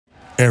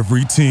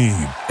Every team,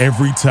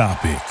 every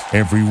topic,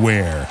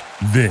 everywhere.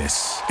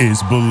 This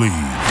is Believe.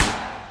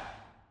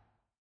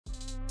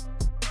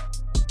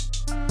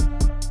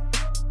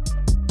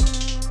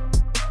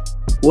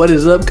 What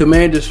is up,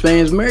 Commanders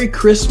fans? Merry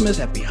Christmas,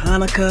 Happy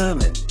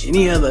Hanukkah, and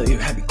any other,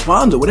 Happy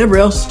Kwanzaa, whatever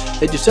else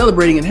that you're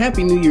celebrating, and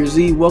Happy New Year's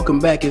Eve. Welcome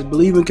back. It's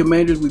Believe in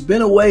Commanders. We've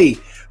been away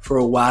for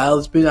a while.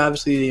 It's been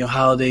obviously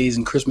holidays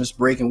and Christmas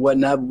break and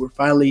whatnot, but we're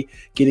finally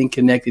getting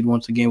connected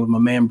once again with my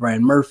man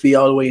Brian Murphy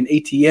all the way in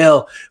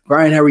ATL.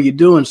 Brian, how are you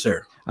doing,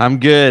 sir? I'm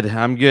good.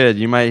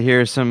 You might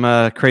hear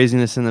some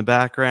craziness in the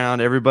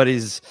background.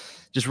 Everybody's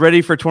just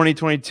ready for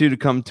 2022 to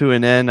come to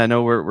an end. I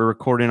know we're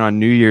recording on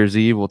New Year's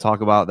Eve. We'll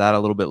talk about that a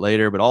little bit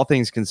later, but all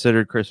things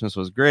considered, Christmas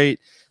was great.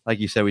 Like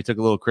you said, we took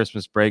a little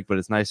Christmas break, but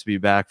it's nice to be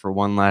back for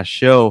one last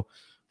show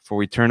before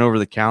we turn over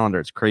the calendar.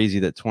 It's crazy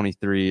that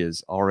 23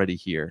 is already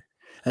here.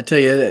 I tell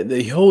you,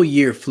 the whole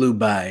year flew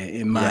by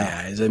in my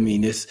eyes. I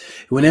mean, it's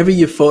whenever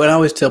and I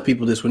always tell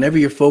people this, whenever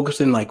you're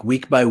focusing like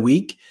week by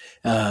week,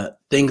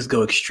 things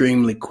go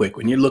extremely quick.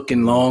 When you're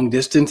looking long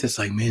distance, it's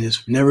like, man,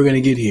 it's never going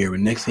to get here.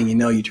 And next thing you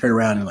know, you turn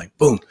around and like,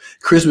 boom,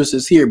 Christmas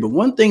is here. But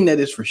one thing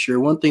that is for sure,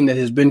 one thing that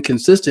has been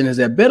consistent is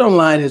that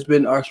BetOnline has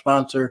been our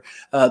sponsor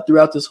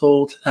throughout this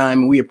whole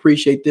time. And we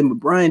appreciate them. But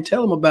Brian,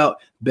 tell them about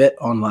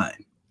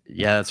BetOnline.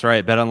 Yeah, that's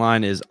right.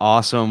 BetOnline is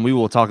awesome. We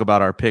will talk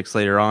about our picks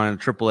later on,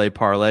 AAA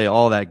parlay,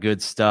 all that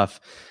good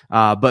stuff.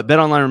 But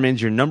BetOnline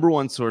remains your number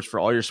one source for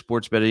all your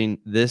sports betting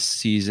this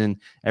season.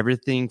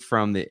 Everything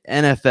from the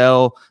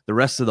NFL, the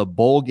rest of the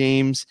bowl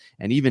games,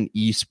 and even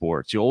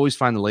esports. You'll always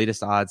find the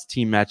latest odds,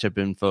 team matchup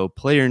info,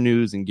 player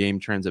news, and game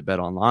trends at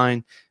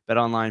BetOnline.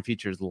 BetOnline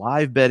features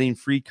live betting,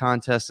 free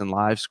contests, and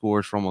live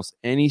scores for almost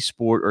any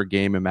sport or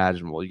game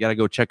imaginable. You got to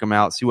go check them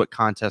out, see what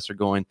contests are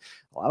going.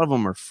 A lot of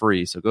them are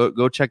free, so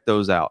go check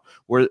those out.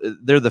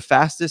 They're the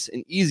fastest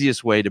and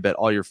easiest way to bet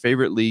all your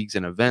favorite leagues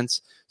and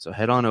events. So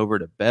head on over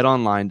to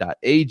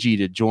betonline.ag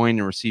to join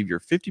and receive your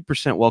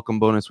 50% welcome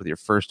bonus with your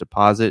first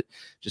deposit.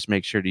 Just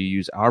make sure to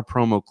use our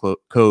promo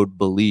code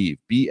BELIEVE,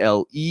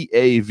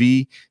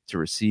 BLEAV, to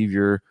receive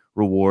your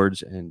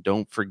rewards. And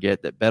don't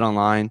forget that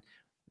BetOnline,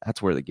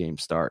 that's where the game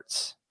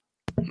starts.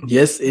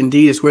 Yes,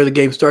 indeed. It's where the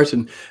game starts.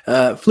 And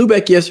flew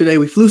back yesterday.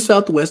 We flew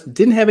Southwest.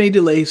 Didn't have any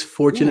delays,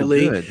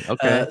 fortunately. Ooh, good.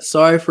 Okay.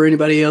 Sorry for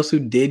anybody else who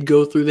did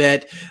go through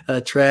that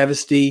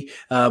travesty,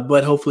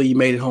 but hopefully you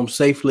made it home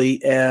safely.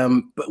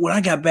 But when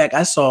I got back,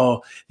 I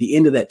saw the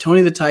end of that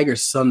Tony the Tiger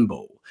Sun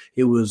Bowl.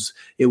 It was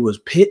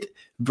Pitt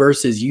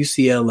versus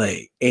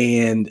UCLA,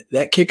 and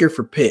that kicker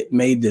for Pitt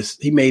made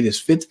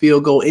his fifth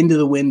field goal into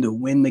the wind to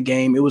win the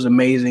game. It was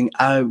amazing.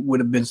 I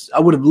would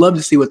have loved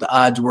to see what the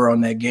odds were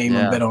on that game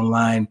on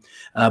BetOnline,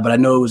 but I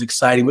know it was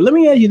exciting. But let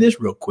me ask you this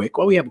real quick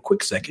while we have a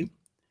quick second.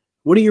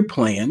 What are your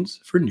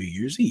plans for New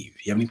Year's Eve? Do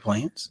you have any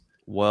plans?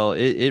 Well,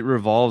 it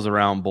revolves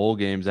around bowl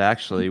games,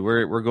 actually.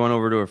 We're going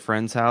over to a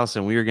friend's house,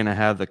 and we are going to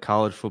have the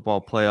college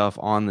football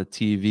playoff on the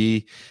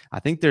TV.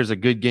 I think there's a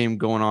good game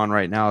going on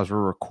right now as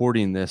we're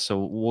recording this,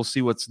 so we'll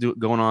see what's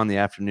going on in the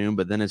afternoon,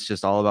 but then it's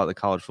just all about the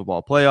college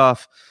football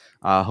playoff.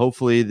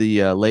 Hopefully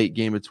the late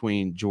game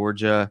between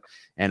Georgia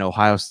and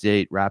Ohio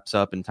State wraps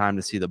up in time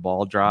to see the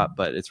ball drop,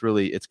 but it's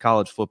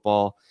college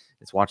football.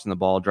 It's watching the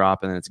ball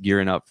drop, and then it's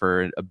gearing up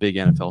for a big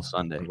NFL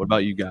Sunday. What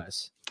about you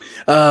guys?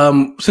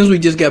 Since we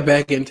just got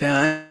back in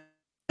town,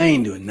 I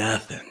ain't doing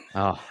nothing.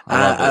 Oh,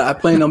 I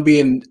plan on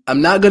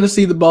I'm not going to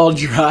see the ball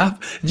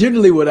drop.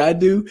 Generally what I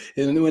do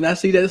is when I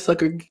see that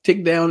sucker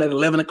tick down at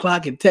 11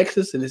 o'clock in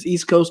Texas and it's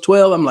East Coast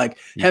 12, I'm like,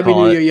 Happy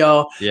New Year,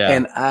 y'all. Yeah.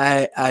 And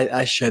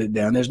I shut it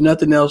down. There's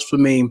nothing else for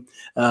me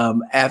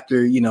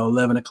after,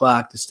 11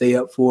 o'clock to stay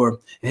up for.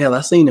 And hell,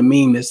 I seen a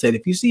meme that said,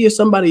 if you see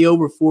somebody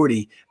over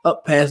 40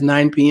 up past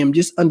 9 p.m.,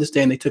 just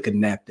understand they took a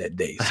nap that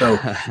day. So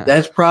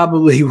that's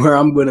probably where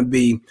I'm going to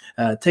be.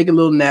 Take a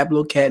little nap,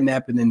 little cat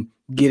nap, and then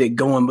get it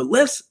going. But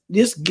let's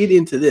just get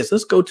into this.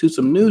 Let's go to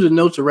some news and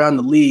notes around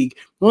the league.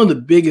 One of the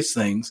biggest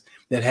things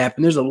that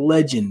happened, there's a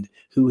legend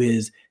who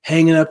is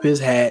hanging up his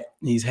hat.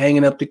 He's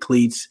hanging up the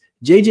cleats.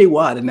 J.J.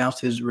 Watt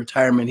announced his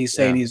retirement. He's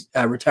saying he's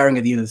retiring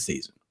at the end of the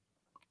season.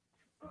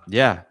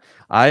 Yeah.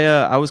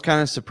 I was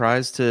kind of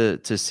surprised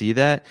to see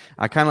that.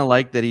 I kind of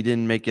like that he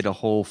didn't make it a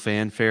whole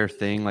fanfare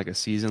thing, like a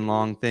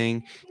season-long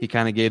thing. He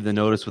kind of gave the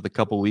notice with a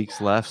couple weeks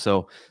left.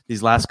 So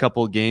these last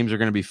couple of games are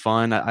going to be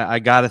fun. I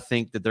got to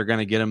think that they're going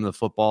to get him the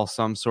football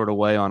some sort of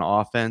way on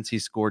offense. He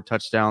scored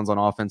touchdowns on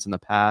offense in the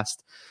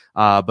past,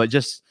 but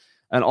just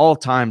an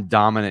all-time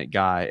dominant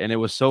guy. And it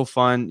was so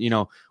fun.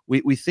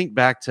 We think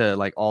back to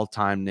like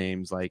all-time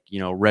names like,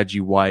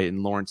 Reggie White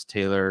and Lawrence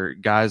Taylor,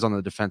 guys on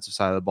the defensive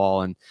side of the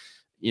ball. And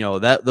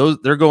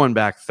they're going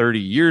back 30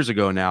 years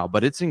ago now,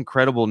 but it's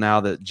incredible now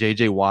that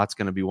JJ Watt's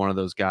going to be one of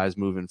those guys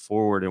moving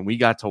forward. And we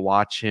got to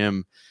watch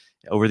him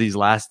over these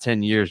last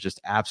 10 years just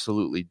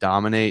absolutely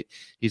dominate.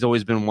 He's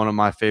always been one of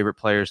my favorite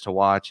players to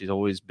watch. He's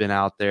always been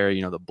out there,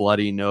 the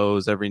bloody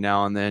nose every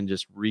now and then,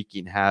 just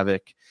wreaking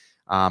havoc.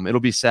 It'll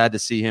be sad to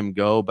see him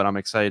go, but I'm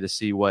excited to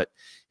see what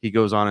he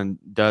goes on and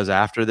does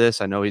after this.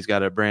 I know he's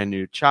got a brand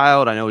new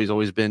child. I know he's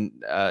always been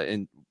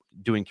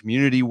doing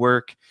community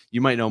work.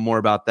 You might know more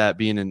about that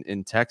being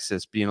in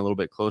Texas, being a little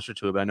bit closer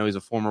to it. But I know he's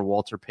a former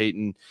Walter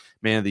Payton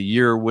Man of the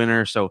Year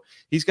winner. So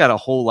he's got a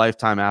whole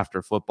lifetime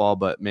after football.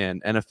 But,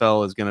 man,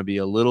 NFL is going to be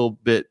a little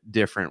bit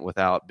different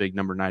without big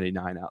number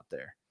 99 out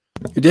there.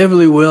 You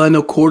definitely will. I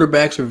know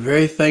quarterbacks are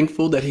very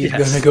thankful that he's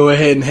going to go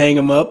ahead and hang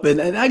him up. And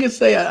I can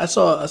say I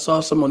saw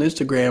some on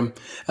Instagram.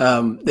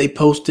 They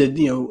posted,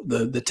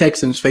 the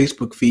Texans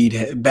Facebook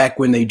feed back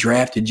when they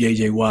drafted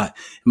J.J. Watt.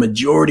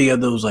 Majority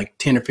of those like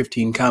 10 or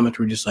 15 comments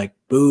were just like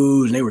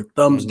boos, and they were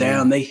thumbs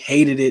down. They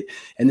hated it.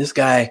 And this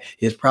guy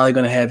is probably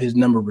going to have his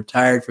number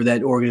retired for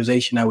that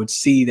organization. I could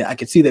see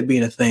that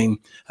being a thing.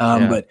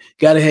 But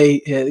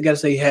gotta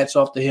say hats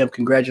off to him.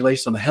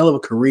 Congratulations on a hell of a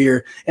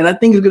career. And I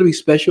think it's going to be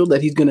special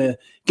that he's going to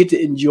get to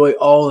enjoy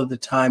all of the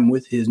time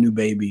with his new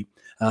baby.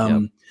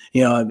 I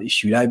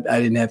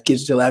didn't have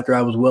kids until after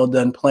I was well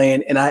done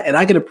playing, and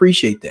I can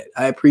appreciate that.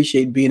 I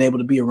appreciate being able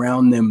to be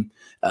around them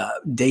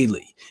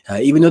daily,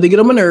 even though they get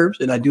on my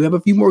nerves, and I do have a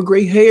few more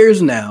gray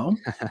hairs now.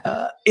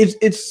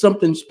 It's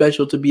something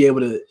special to be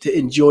able to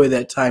enjoy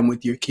that time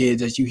with your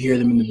kids as you hear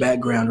them in the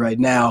background right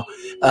now.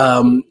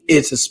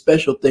 It's a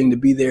special thing to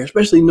be there,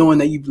 especially knowing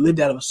that you've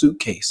lived out of a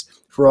suitcase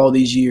for all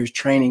these years,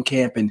 training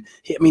camp. And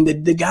I mean,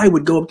 the guy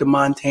would go up to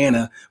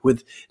Montana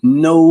with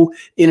no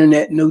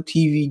internet, no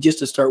TV, just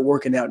to start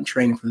working out and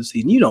training for the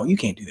season. You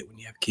can't do that when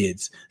you have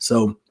kids.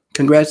 So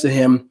congrats to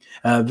him.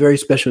 Very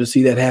special to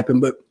see that happen.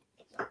 But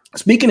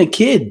speaking of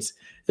kids,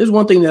 there's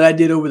one thing that I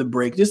did over the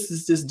break.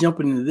 Just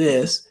jumping into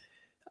this.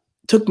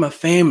 Took my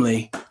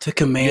family to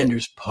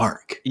Commanders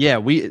Park.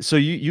 Yeah, so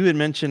you had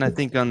mentioned, I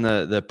think, on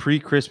the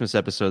pre-Christmas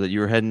episode that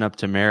you were heading up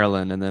to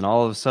Maryland, and then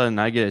all of a sudden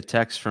I get a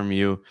text from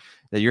you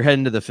that you're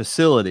heading to the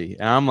facility.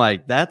 And I'm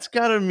like, that's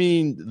got to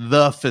mean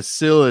the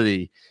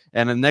facility.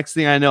 And the next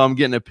thing I know, I'm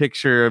getting a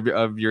picture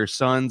of your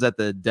sons at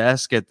the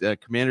desk at the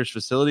Commander's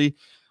facility.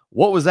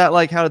 What was that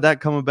like? How did that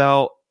come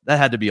about? That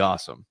had to be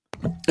awesome.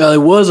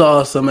 It was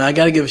awesome. And I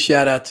got to give a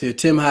shout out to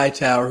Tim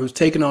Hightower, who's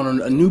taken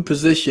on a new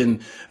position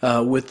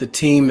with the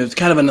team. It's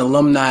kind of an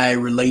alumni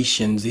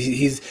relations.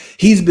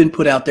 He's been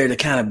put out there to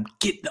kind of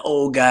get the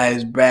old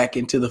guys back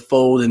into the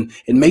fold and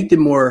make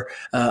them more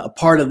a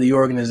part of the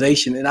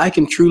organization. And I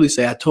can truly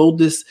say, I told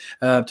this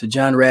to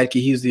John Radke.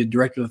 He's the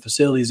director of the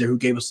facilities there who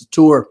gave us a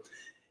tour.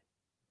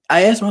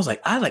 I asked him,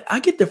 I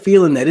get the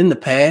feeling that in the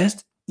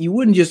past, you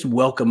wouldn't just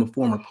welcome a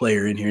former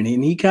player in here. And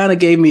he kind of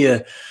gave me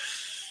a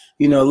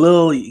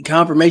little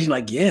confirmation,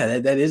 like, yeah,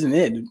 that isn't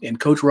it. And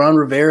Coach Ron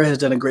Rivera has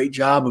done a great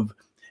job of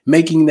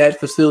making that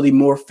facility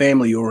more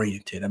family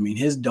oriented. I mean,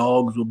 his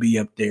dogs will be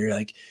up there.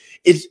 Like,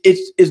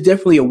 it's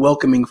definitely a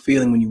welcoming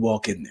feeling when you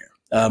walk in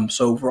there.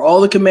 So for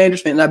all the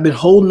Commanders fans, I've been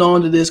holding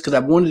on to this because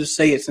I've wanted to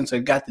say it since I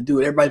got to do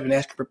it. Everybody's been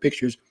asking for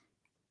pictures.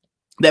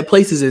 That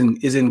place is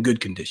in good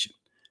condition.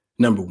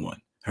 Number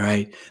one. All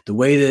right. The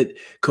way that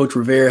Coach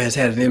Rivera has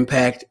had an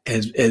impact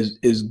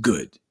is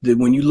good. That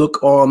when you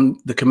look on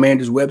the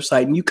Commanders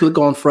website and you click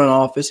on front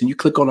office and you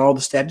click on all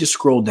the staff, just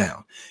scroll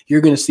down.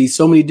 You're going to see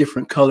so many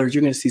different colors.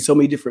 You're going to see so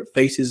many different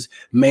faces,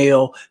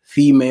 male,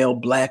 female,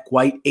 black,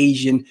 white,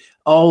 Asian,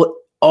 all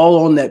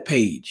on that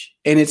page.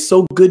 And it's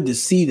so good to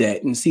see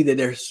that and see that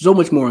they're so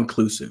much more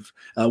inclusive.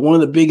 One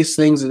of the biggest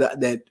things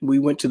that we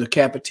went to the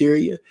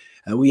cafeteria,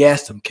 we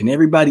asked them, can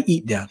everybody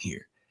eat down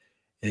here?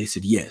 And they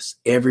said, yes,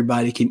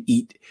 everybody can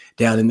eat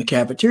down in the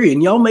cafeteria.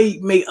 And y'all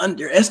may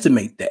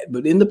underestimate that.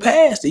 But in the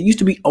past, it used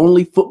to be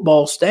only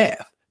football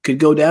staff could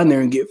go down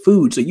there and get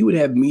food. So you would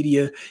have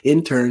media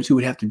interns who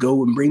would have to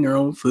go and bring their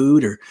own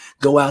food or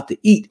go out to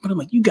eat. But I'm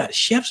like, you got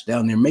chefs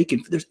down there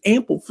there's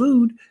ample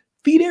food,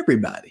 feed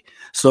everybody.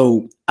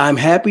 So I'm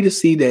happy to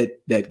see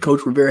that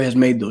Coach Rivera has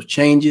made those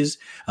changes.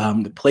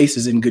 The place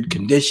is in good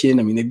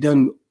condition. I mean, they've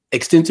done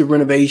extensive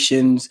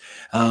renovations.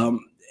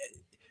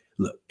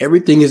 Look,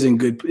 everything is in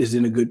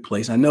a good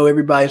place. I know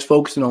everybody's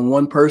focusing on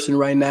one person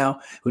right now.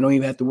 We don't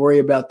even have to worry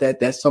about that.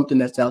 That's something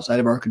that's outside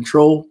of our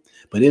control.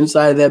 But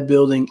inside of that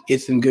building,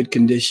 it's in good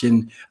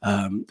condition.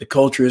 The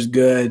culture is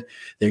good.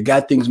 They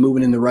got things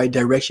moving in the right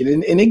direction.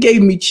 And it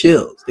gave me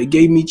chills. It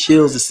gave me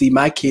chills to see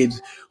my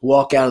kids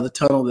walk out of the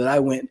tunnel that I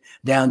went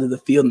down to the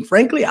field. And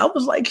frankly, I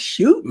was like,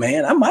 shoot,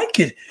 man, I might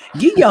get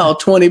y'all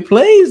 20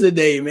 plays a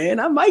day, man.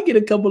 I might get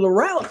a couple of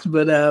routes.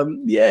 But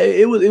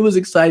it was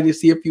exciting to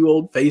see a few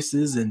old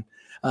faces. And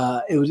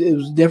it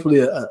was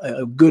definitely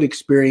a good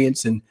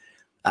experience. And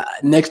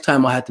next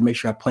time I'll have to make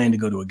sure I plan to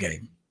go to a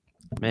game.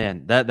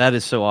 Man, that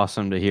is so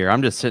awesome to hear.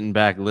 I'm just sitting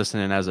back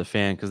listening as a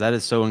fan because that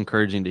is so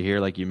encouraging to hear.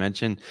 Like you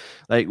mentioned,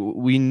 like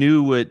we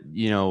knew what,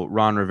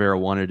 Ron Rivera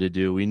wanted to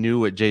do. We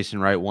knew what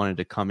Jason Wright wanted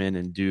to come in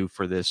and do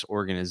for this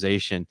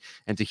organization.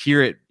 And to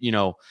hear it,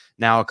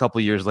 now a couple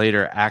of years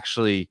later,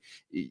 actually,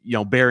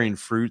 bearing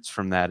fruits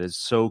from that is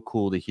so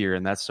cool to hear.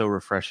 And that's so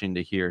refreshing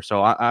to hear. So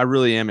I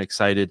really am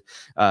excited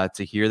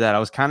to hear that. I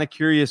was kind of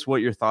curious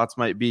what your thoughts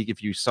might be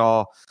if you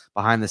saw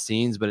behind the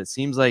scenes, but it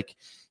seems like,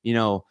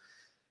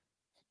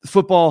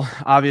 football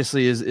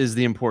obviously is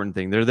the important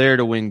thing. They're there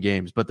to win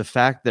games, but the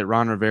fact that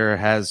Ron Rivera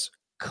has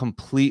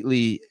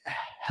completely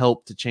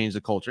helped to change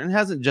the culture. And it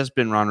hasn't just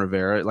been Ron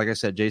Rivera. Like I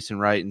said, Jason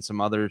Wright and some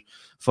other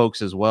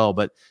folks as well.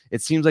 But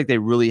it seems like they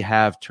really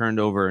have turned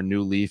over a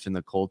new leaf in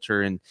the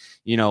culture. And,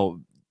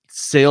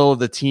 sale of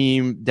the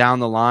team down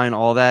the line,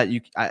 all that,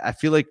 I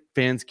feel like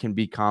fans can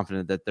be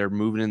confident that they're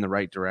moving in the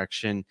right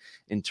direction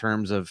in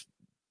terms of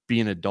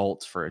being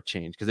adults for a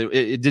change, because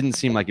it didn't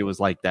seem like it was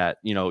like that,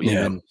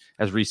 even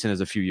as recent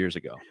as a few years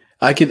ago.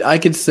 I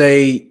could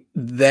say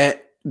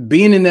that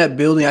being in that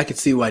building, I could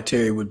see why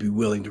Terry would be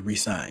willing to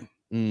resign.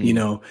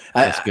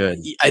 That's good.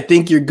 I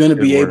think you're going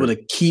to be word. able to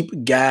keep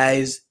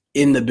guys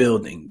in the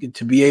building,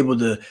 to be able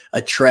to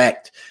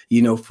attract,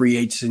 free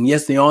agents. And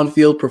yes, the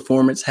on-field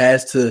performance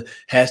has to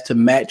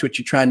match what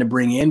you're trying to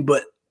bring in.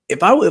 But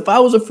if I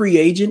was a free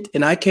agent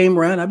and I came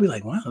around, I'd be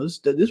like, wow,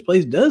 this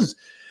place does.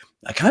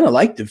 I kind of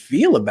like the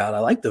feel about it. I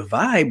like the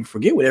vibe.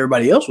 Forget what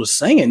everybody else was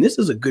saying. This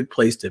is a good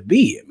place to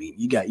be. I mean,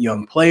 you got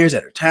young players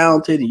that are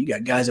talented, and you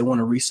got guys that want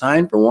to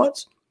re-sign for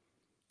once.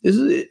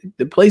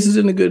 The place is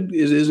in a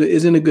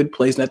good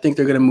place, and I think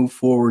they're going to move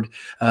forward,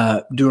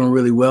 doing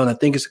really well. And I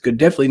think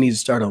definitely needs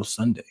to start on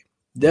Sunday.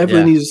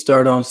 Needs to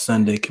start on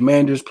Sunday.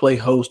 Commanders play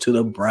host to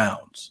the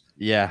Browns.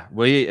 Yeah,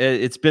 well,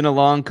 it's been a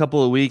long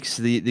couple of weeks.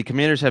 The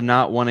Commanders have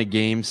not won a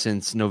game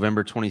since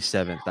November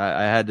 27th.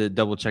 I had to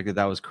double check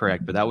that was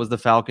correct, but that was the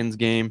Falcons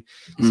game.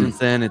 Since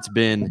then, it's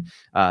been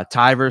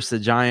tie versus the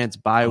Giants,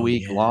 bye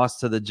week,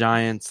 lost to the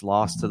Giants,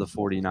 lost to the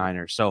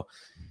 49ers. So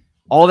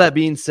all that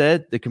being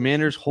said, the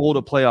Commanders hold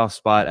a playoff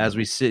spot as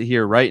we sit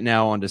here right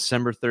now on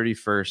December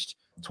 31st,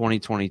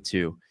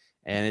 2022.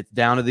 And it's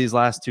down to these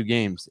last two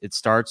games. It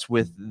starts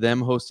with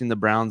them hosting the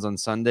Browns on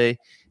Sunday.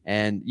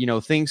 And,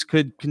 things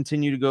could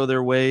continue to go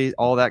their way,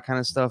 all that kind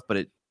of stuff.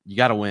 But you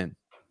got to win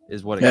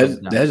is what it comes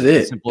down to. That's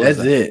it. That's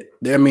it.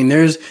 I mean,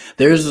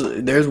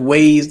 there's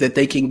ways that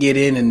they can get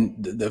in. And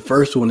the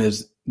first one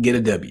is get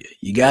a W.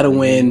 You got to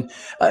win.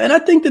 And I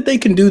think that they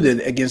can do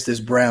that against this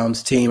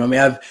Browns team. I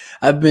mean,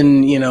 I've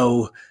been,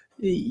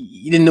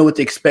 you didn't know what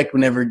to expect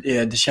whenever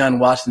Deshaun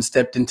Watson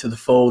stepped into the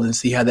fold and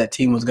see how that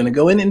team was going to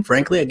go in. And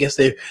frankly, I guess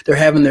they're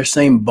having their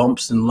same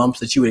bumps and lumps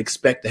that you would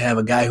expect to have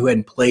a guy who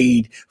hadn't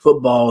played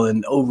football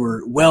in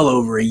well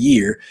over a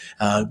year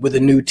with a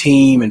new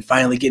team and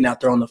finally getting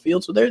out there on the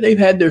field. So they've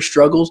had their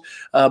struggles,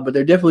 but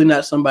they're definitely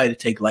not somebody to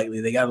take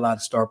lightly. They got a lot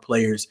of star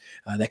players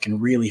that can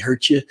really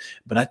hurt you.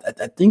 But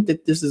I think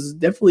that this is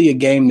definitely a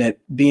game that,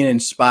 being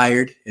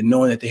inspired and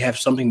knowing that they have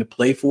something to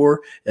play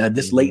for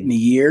this late in the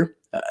year,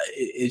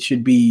 it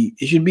should be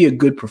a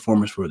good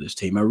performance for this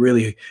team. I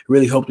really,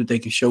 really hope that they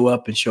can show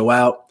up and show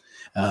out,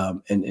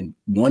 and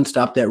one,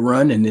 stop that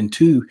run, and then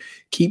two,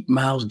 keep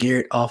Myles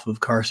Garrett off of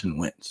Carson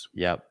Wentz.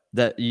 Yep.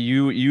 That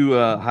you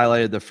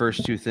highlighted the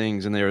first two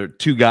things, and there are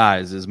two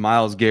guys, is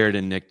Myles Garrett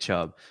and Nick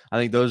Chubb. I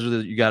think those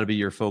are you got to be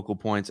your focal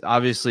points.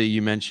 Obviously,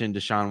 you mentioned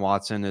Deshaun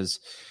Watson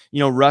is,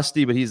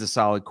 rusty, but he's a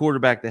solid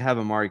quarterback. They have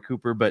Amari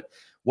Cooper, but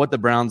what the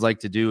Browns like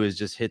to do is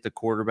just hit the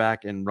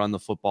quarterback and run the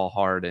football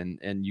hard,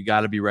 and you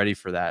got to be ready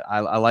for that. I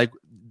like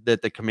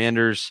that the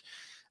Commanders,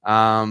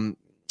 that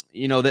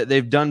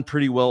they've done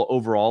pretty well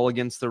overall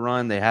against the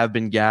run. They have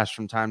been gashed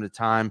from time to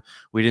time.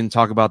 We didn't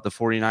talk about the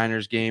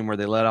 49ers game where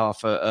they let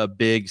off a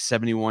big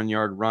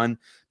 71-yard run,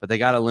 but they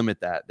got to limit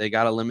that. They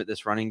got to limit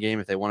this running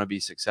game if they want to be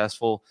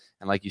successful.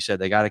 And like you said,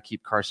 they got to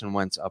keep Carson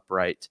Wentz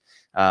upright.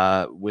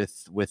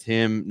 With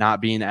him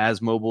not being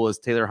as mobile as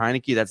Taylor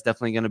Heineke, that's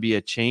definitely going to be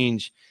a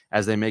change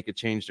as they make a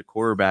change to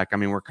quarterback. I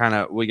mean,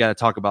 we got to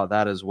talk about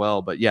that as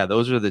well. But yeah,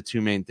 those are the two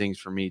main things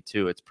for me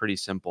too. It's pretty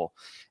simple.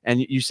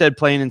 And you said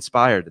playing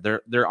inspired.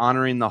 They're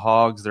honoring the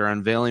Hogs. They're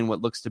unveiling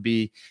what looks to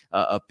be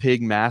a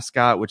pig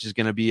mascot, which is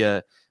going to be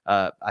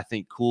I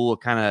think cool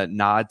kind of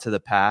nod to the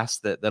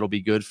past that'll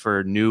be good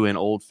for new and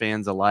old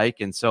fans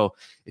alike. And so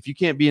if you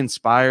can't be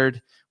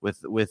inspired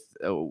with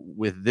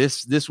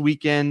this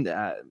weekend,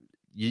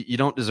 you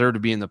don't deserve to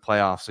be in the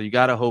playoffs. So you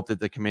got to hope that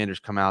the Commanders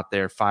come out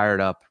there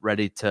fired up,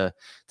 ready to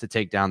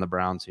take down the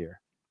Browns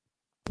here.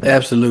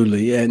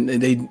 Absolutely. And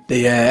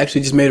they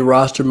actually just made a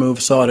roster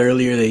move. Saw it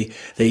earlier.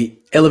 They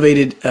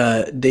elevated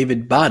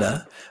David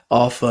Bada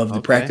off of the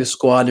practice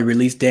squad to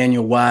release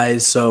Daniel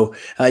Wise. So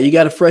you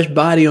got a fresh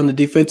body on the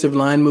defensive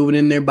line moving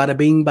in there. Bada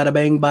bing, bada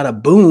bang,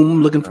 bada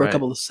boom. Looking for a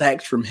couple of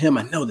sacks from him.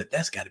 I know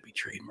that's got to be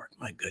trademarked.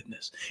 My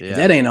goodness. Yeah.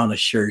 That ain't on a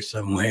shirt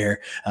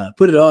somewhere.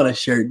 Put it on a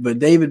shirt. But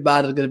David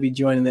Bada is going to be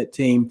joining that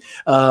team.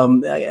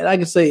 I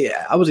can say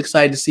I was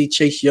excited to see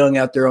Chase Young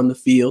out there on the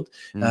field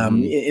in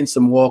the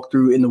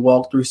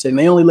walkthrough setting.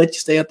 They only let you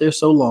stay out there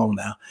so long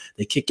now.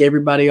 They kick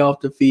everybody off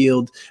the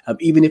field,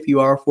 even if you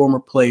are a former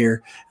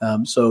player.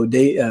 So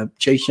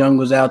Chase Young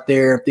was out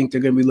there. I think they're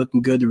going to be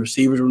looking good. The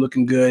receivers were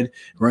looking good,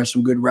 running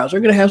some good routes.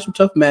 They're going to have some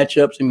tough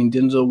matchups. I mean,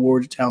 Denzel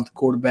Ward's a talented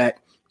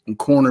quarterback and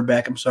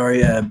cornerback.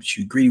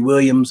 Greedy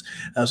Williams.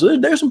 So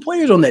there's some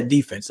players on that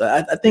defense.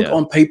 I think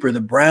on paper, the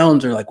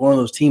Browns are like one of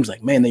those teams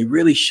like, man, they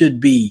really should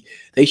be.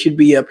 They should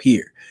be up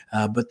here.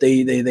 But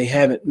they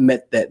haven't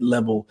met that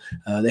level.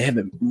 They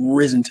haven't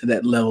risen to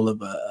that level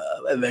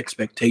of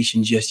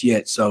expectation just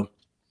yet. So,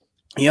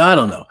 I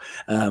don't know.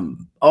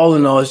 All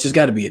in all, it's just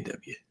got to be a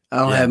W. I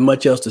don't have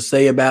much else to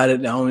say about it.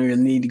 I don't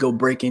really need to go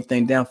break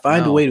anything down.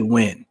 Find a way to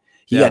win.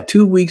 You got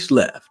 2 weeks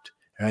left.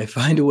 All right,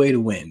 find a way to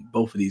win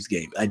both of these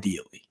games,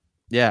 ideally.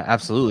 Yeah,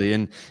 absolutely.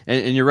 And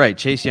you're right.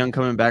 Chase Young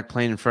coming back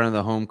playing in front of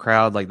the home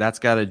crowd, like that's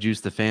got to juice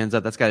the fans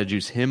up. That's got to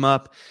juice him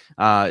up.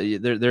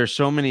 There are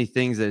so many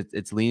things that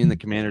it's leaning the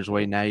Commanders'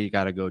 way. Now you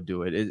got to go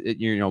do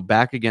it.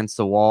 Back against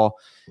the wall.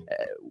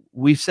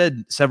 We've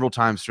said several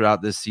times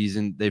throughout this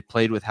season, they've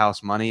played with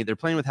house money. They're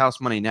playing with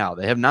house money now.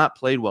 They have not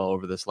played well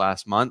over this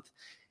last month,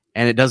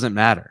 and it doesn't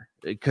matter.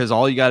 Because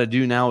all you got to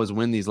do now is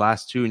win these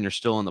last 2 and you're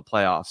still in the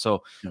playoffs.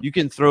 So you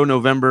can throw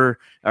November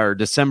or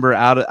December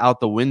out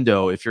the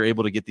window if you're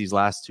able to get these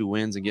last 2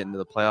 wins and get into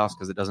the playoffs,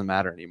 because it doesn't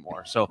matter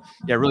anymore. So,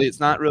 really,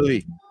 it's not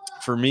really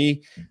for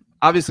me.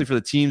 Obviously, for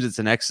the teams, it's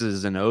an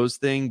X's and O's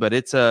thing, but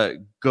it's a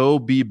go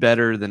be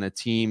better than a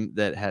team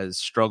that has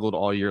struggled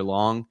all year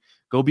long.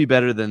 Go be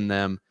better than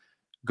them.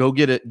 Go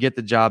get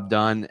the job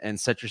done and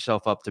set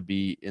yourself up to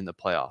be in the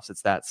playoffs.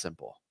 It's that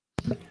simple.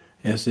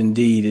 Yes,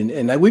 indeed.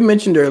 And like we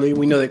mentioned earlier,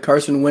 we know that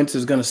Carson Wentz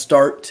is going to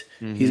start.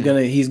 Mm-hmm.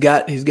 He's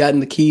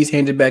gotten the keys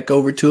handed back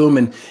over to him.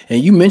 And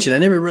you mentioned, I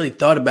never really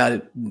thought about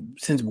it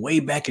since way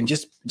back and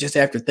just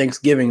after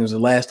Thanksgiving was the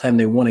last time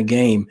they won a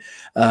game,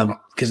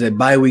 because that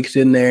bye week's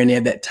in there and they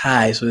had that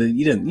tie. So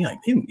they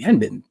hadn't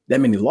been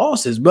that many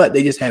losses, but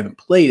they just haven't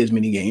played as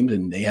many games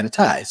and they had a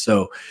tie.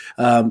 So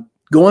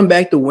going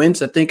back to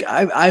Wentz, I think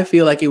I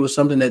feel like it was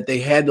something that they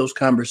had those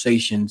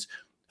conversations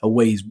a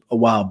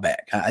while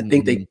back. I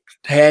think they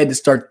had to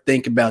start to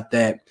think about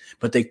that,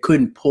 but they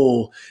couldn't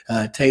pull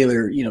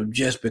Taylor,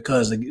 just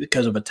because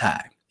of a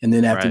tie. And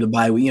then after the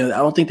bye week, I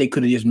don't think they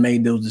could have just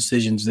made those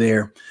decisions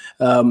there.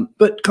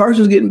 But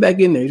Carson's getting back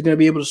in there. He's going to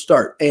be able to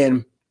start.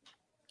 And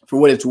for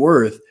what it's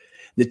worth,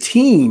 the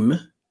team,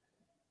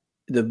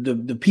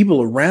 the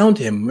people around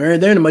him, they're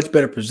in a much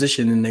better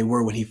position than they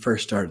were when he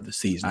first started the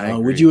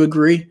season. Would you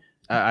agree?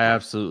 I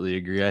absolutely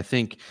agree. I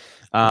think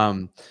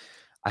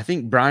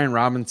Brian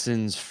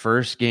Robinson's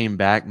first game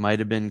back might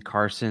have been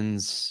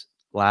Carson's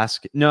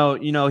last. No,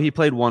 he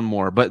played one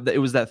more, but it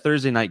was that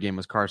Thursday night game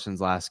was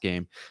Carson's last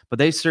game. But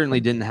they certainly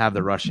didn't have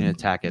the rushing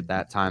attack at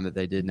that time that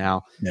they did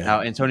now. Yeah.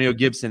 Now Antonio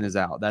Gibson is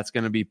out. That's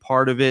going to be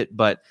part of it,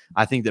 but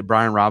I think that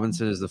Brian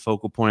Robinson is the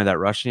focal point of that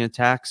rushing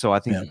attack. So I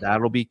think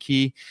that'll be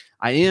key.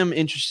 I am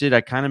interested. I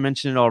kind of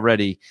mentioned it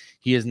already.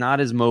 He is not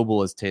as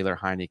mobile as Taylor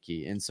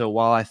Heinicke. And so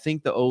while I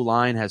think the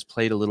O-line has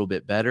played a little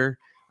bit better,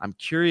 I'm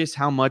curious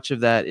how much of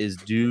that is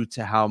due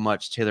to how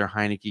much Taylor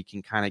Heinicke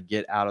can kind of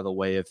get out of the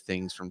way of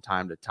things from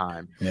time to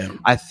time. Yeah.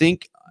 I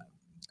think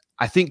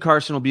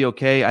Carson will be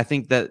okay. I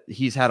think that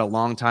he's had a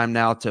long time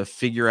now to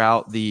figure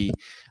out the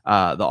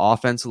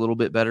offense a little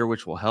bit better,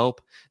 which will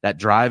help. That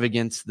drive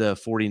against the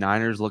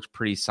 49ers looked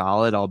pretty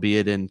solid,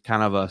 albeit in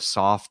kind of a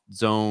soft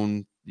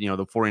zone. The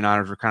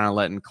 49ers were kind of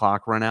letting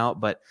clock run out,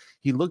 but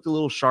he looked a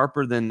little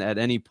sharper than at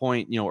any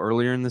point,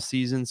 earlier in the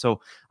season.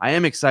 So I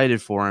am excited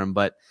for him,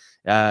 but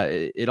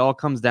it all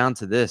comes down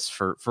to this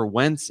for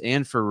Wentz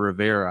and for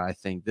Rivera. I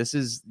think this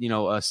is,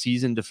 a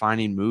season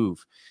defining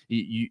move.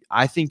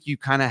 I think you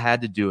kind of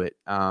had to do it.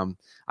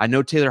 I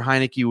know Taylor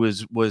Heinicke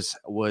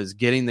was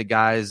getting the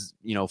guys,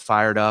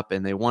 fired up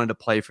and they wanted to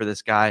play for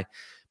this guy,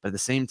 but at the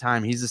same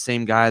time, he's the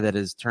same guy that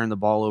has turned the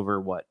ball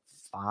over,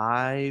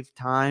 5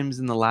 times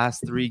in the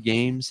last 3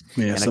 games,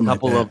 and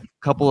a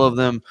couple of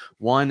them,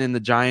 one in the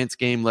Giants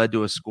game led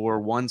to a score,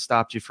 one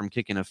stopped you from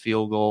kicking a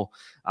field goal,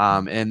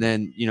 and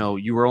then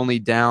you were only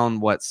down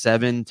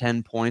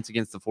 7-10 points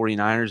against the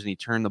 49ers, and he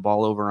turned the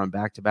ball over on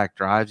back-to-back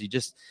drives.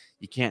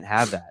 You can't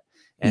have that.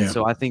 And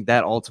so I think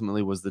that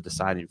ultimately was the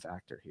deciding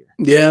factor here.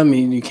 Yeah,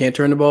 you can't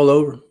turn the ball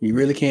over. You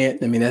really can't.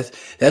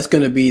 That's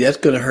going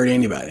to hurt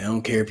anybody. I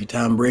don't care if you're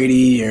Tom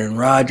Brady, Aaron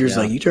Rodgers.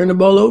 You turn the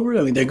ball over,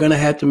 they're going to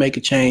have to make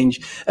a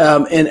change.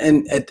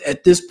 And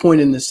at this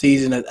point in the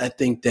season, I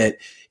think that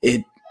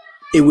it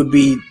would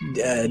be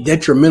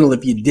detrimental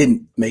if you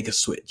didn't make a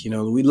switch.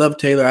 We love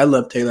Taylor. I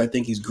love Taylor. I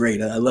think he's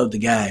great. I love the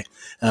guy.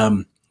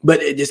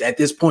 But it just at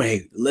this point,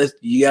 hey,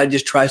 you got to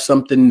just try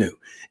something new.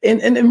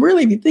 And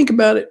really, if you think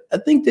about it, I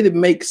think that it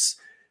makes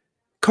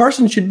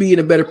Carson should be in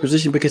a better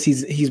position because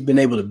he's been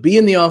able to be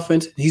in the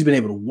offense. He's been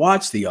able to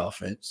watch the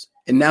offense.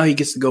 And now he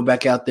gets to go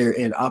back out there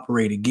and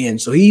operate again.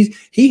 So he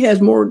has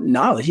more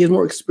knowledge. He has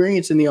more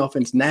experience in the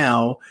offense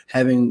now,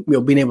 having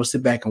being able to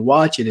sit back and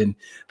watch it. And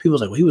people's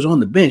like, well, he was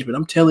on the bench. But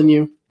I'm telling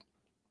you,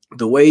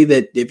 the way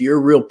that if you're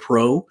a real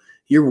pro,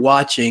 you're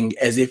watching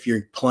as if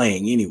you're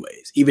playing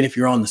anyways, even if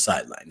you're on the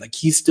sideline.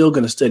 He's still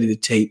going to study the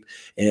tape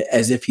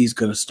as if he's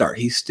going to start.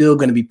 He's still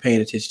going to be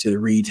paying attention to the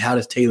reads. How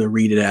does Taylor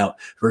read it out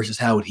versus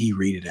how would he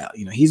read it out?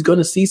 He's going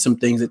to see some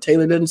things that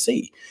Taylor doesn't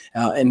see.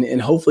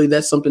 And hopefully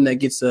that's something that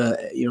gets,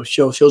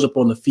 shows up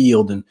on the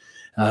field. And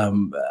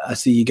I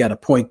see you got a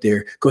point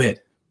there. Go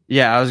ahead.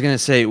 Yeah, I was going to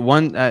say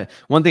one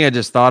thing I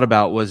just thought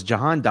about was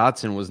Jahan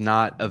Dotson was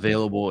not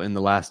available in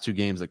the last 2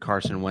 games that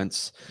Carson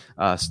Wentz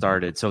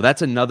started. So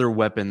that's another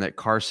weapon that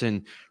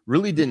Carson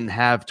really didn't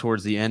have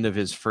towards the end of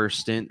his first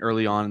stint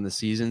early on in the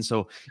season.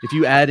 So if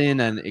you add in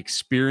an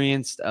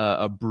experienced,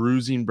 a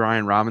bruising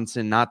Brian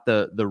Robinson, not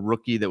the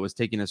rookie that was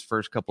taking his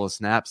first couple of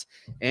snaps,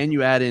 and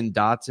you add in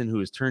Dotson, who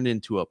has turned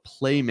into a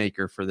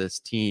playmaker for this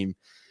team,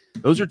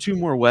 those are 2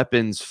 more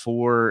weapons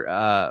for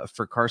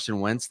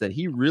Carson Wentz that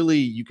he really,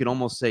 you could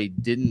almost say,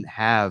 didn't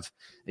have,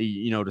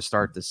 to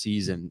start the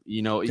season.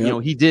 He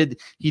did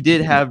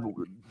have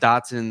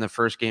Dotson in the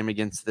first game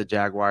against the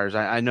Jaguars.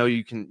 I know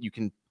you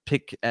can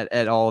pick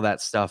at all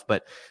that stuff,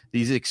 but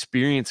these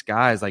experienced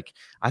guys, like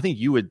I think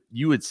you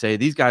would say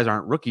these guys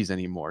aren't rookies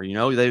anymore.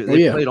 They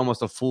played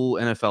almost a full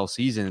NFL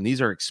season, and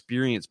these are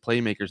experienced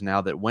playmakers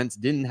now that Wentz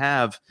didn't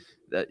have.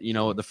 That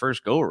the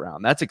first go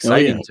around. That's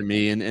exciting to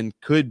me, and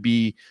could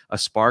be a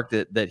spark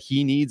that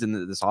he needs and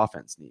that this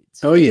offense needs.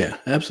 Oh yeah,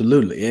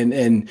 absolutely.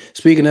 And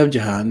speaking of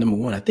Jahan, number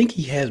one, I think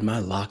he has my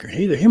locker.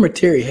 Either him or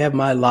Terry have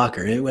my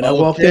locker. And when I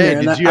walked in there,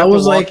 did you have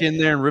to walk in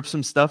there and rip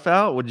some stuff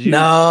out? Would you?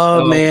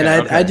 No,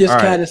 man. Okay. I just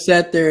kind of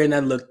sat there and I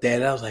looked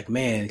at it. I was like,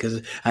 man,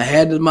 because I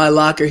had my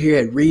locker here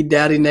at Reed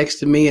Dowdy next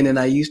to me, and then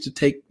I used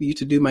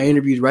to do my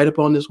interviews right up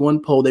on this one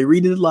pole. They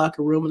redid the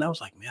locker room, and I was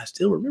like, man, I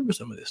still remember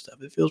some of this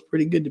stuff. It feels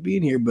pretty good to be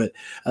in here, but.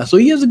 So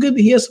he has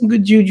some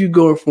good juju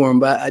going for him.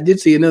 But I did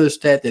see another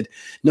stat that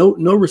no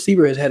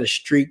receiver has had a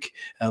streak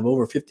of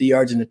over 50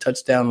 yards and a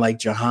touchdown like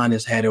Jahan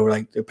has had over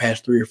like the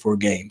past 3 or 4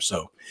 games.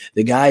 So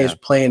the guy is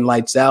playing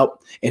lights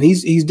out, and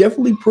he's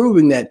definitely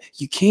proving that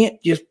you can't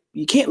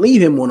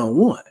leave him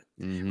one-on-one.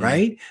 Mm-hmm.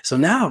 Right. So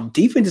now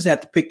defenses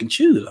have to pick and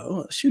choose.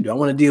 Oh, shoot, do I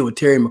want to deal with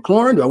Terry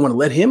McLaurin? Do I want to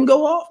let him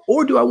go off?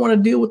 Or do I want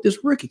to deal with this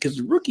rookie? Because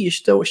the rookie is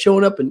still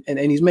showing up and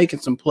he's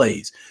making some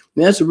plays.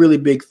 And that's a really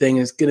big thing.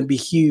 It's going to be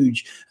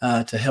huge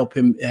to help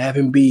him, have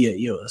him be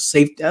a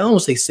safety. I don't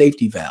want to say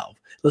safety valve.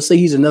 Let's say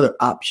he's another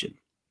option.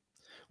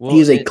 Well,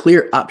 he is a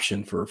clear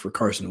option for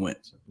Carson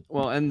Wentz.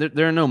 Well, and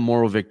there are no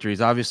moral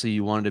victories. Obviously,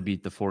 you wanted to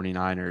beat the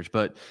 49ers,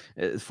 but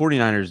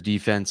 49ers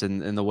defense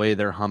and the way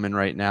they're humming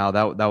right now,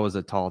 that was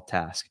a tall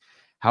task.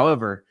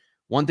 However,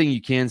 one thing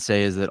you can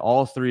say is that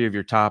all 3 of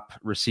your top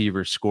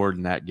receivers scored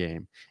in that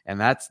game. And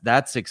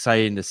that's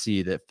exciting to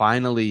see that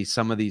finally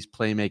some of these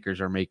playmakers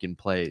are making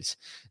plays.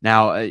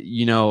 Now,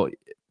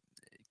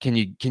 can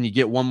you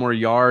get one more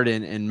yard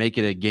and make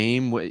it a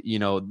game?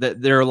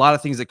 There are a lot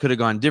of things that could have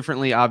gone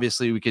differently.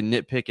 Obviously, we can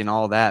nitpick and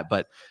all that,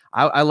 but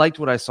I liked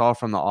what I saw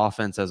from the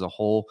offense as a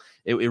whole.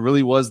 It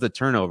really was the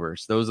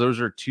turnovers. Those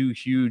are 2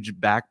 huge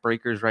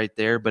backbreakers right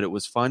there, but it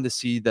was fun to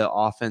see the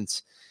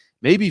offense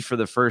maybe for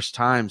the first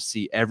time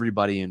see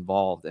everybody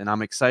involved. And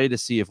I'm excited to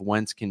see if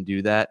Wentz can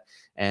do that.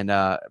 And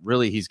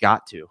really, he's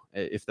got to.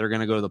 If they're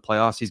going to go to the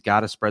playoffs, he's got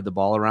to spread the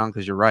ball around,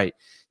 because you're right.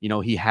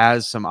 He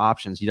has some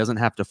options. He doesn't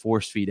have to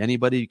force feed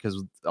anybody,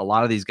 because a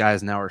lot of these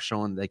guys now are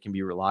showing they can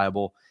be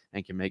reliable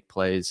and can make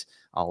plays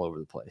all over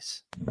the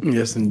place.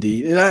 Yes,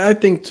 indeed. And I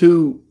think,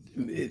 too,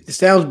 it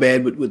sounds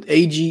bad, but with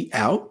AG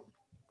out,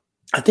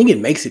 I think it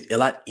makes it a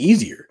lot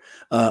easier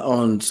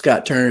on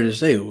Scott Turner to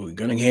say, well, we're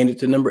going to hand it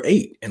to number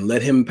 8 and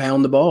let him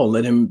pound the ball,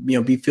 let him,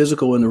 be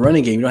physical in the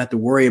running game. You don't have to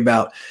worry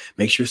about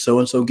make sure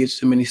so-and-so gets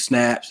too many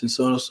snaps and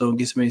so-and-so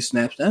gets too many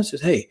snaps. That's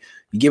just, hey,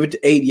 you give it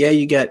to 8. Yeah,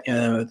 you got,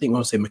 I think I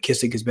want to say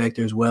McKissick is back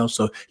there as well.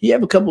 So you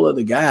have a couple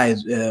other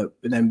guys, and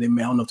then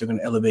I don't know if they're going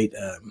to elevate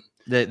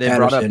They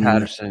brought up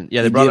Patterson.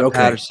 Yeah, they brought up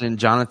Patterson.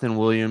 Jonathan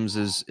Williams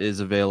is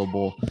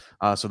available.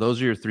 So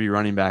those are your 3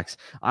 running backs.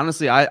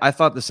 Honestly, I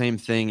thought the same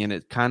thing, and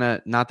it kind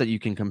of, not that you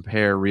can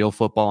compare real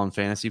football and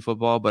fantasy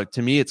football, but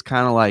to me, it's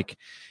kind of like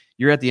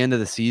you're at the end of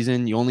the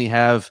season. You only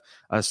have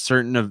a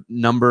certain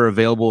number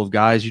available of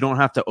guys. You don't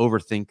have to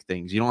overthink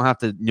things. You don't have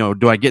to,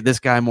 do I get this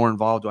guy more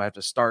involved? Do I have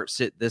to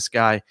sit this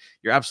guy?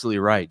 You're absolutely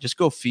right. Just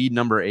go feed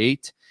number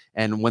 8.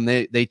 And when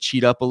they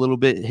cheat up a little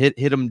bit,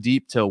 hit them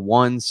deep to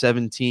 1,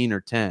 17, or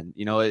 10.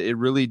 It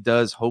really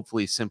does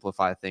hopefully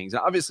simplify things.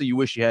 And obviously, you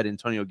wish you had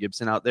Antonio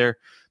Gibson out there,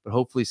 but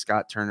hopefully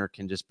Scott Turner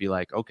can just be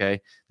like,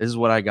 okay, this is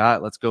what I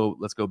got. Let's go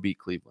beat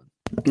Cleveland.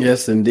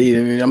 Yes, indeed.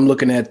 I mean, I'm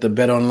looking at the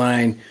Bet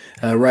Online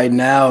right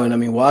now, and I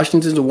mean,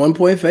 Washington's a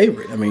 1-point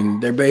favorite. I mean,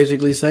 they're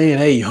basically saying,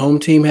 hey, home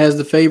team has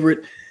the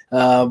favorite.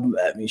 I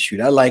mean,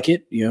 shoot, I like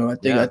it.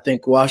 I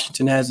think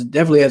Washington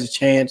definitely has a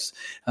chance.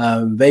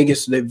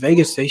 Vegas,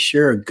 they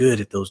sure are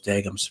good at those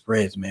daggum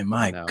spreads, man.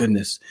 My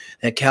goodness,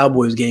 that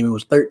Cowboys game, it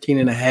was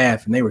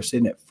 13.5, and they were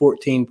sitting at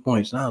 14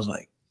 points, and I was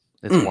like,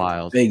 it's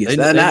wild. Vegas,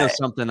 they know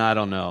something I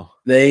don't know.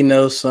 They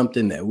know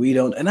something that we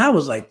don't, and I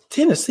was like,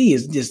 Tennessee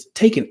is just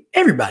taking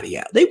everybody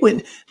out. They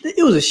went.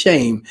 It was a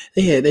shame.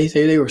 They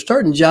say they were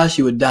starting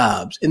Joshua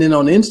Dobbs, and then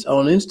on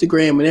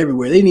Instagram and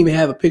everywhere, they didn't even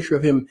have a picture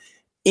of him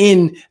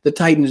in the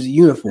Titans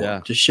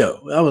uniform to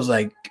show. I was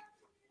like,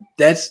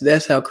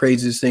 That's how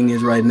crazy this thing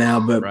is right now.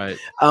 But Right.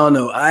 I don't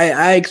know.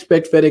 I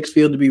expect FedEx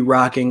Field to be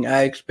rocking.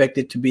 I expect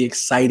it to be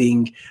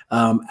exciting.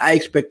 I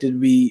expect it to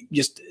be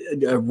just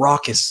a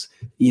raucous,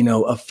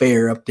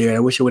 affair up there. I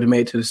wish I would have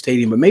made it to the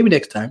stadium, but maybe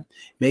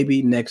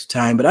next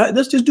time. But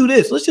let's just do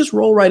this. Let's just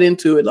roll right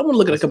into it. I'm going to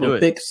look at a couple of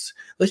picks.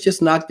 Let's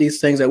just knock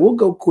these things out. We'll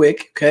go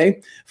quick,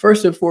 okay?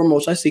 First and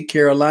foremost, I see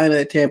Carolina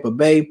at Tampa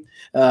Bay.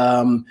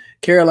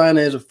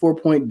 Carolina is a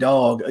 4-point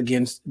dog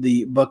against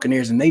the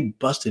Buccaneers, and they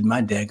busted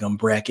my daggum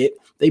bracket.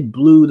 They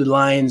blew the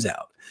Lions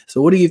out.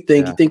 So what do you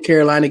think? You think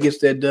Carolina gets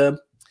that dub?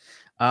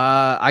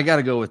 I got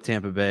to go with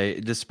Tampa Bay.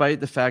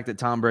 Despite the fact that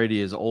Tom Brady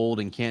is old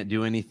and can't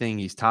do anything,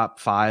 he's top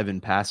 5 in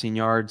passing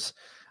yards.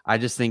 I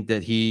just think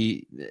that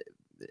he's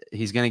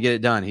going to get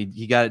it done.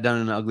 He got it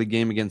done in an ugly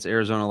game against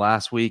Arizona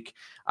last week.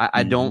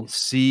 I don't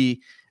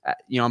see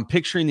I'm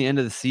picturing the end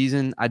of the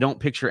season. I don't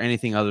picture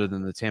anything other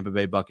than the Tampa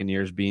Bay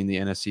Buccaneers being the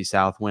NFC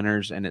South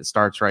winners, and it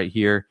starts right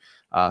here.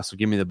 So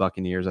give me the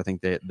Buccaneers. I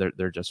think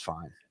they're just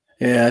fine.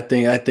 Yeah,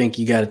 I think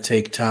you got to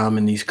take Tom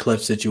in these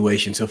clutch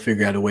situations. He'll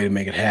figure out a way to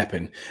make it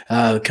happen.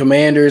 The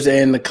Commanders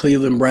and the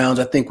Cleveland Browns,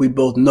 I think we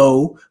both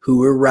know who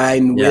we're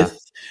riding with.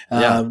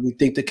 We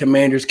think the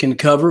Commanders can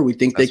cover. We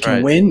think they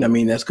can win. I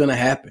mean, that's going to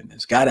happen.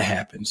 It's got to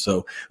happen.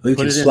 So we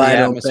can slide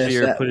on past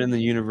that. Put it in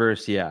the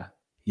universe. Yeah.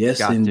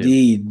 Yes,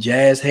 indeed.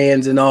 Jazz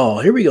hands and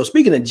all. Here we go.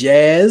 Speaking of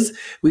Jazz,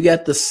 we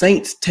got the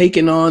Saints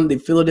taking on the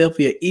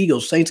Philadelphia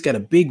Eagles. Saints got a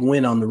big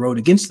win on the road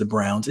against the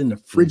Browns in the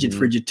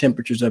frigid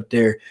temperatures up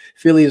there.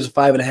 Philly is a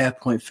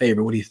 5.5-point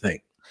favorite. What do you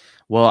think?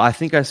 Well, I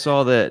think I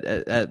saw that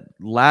at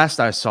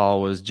last I saw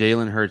was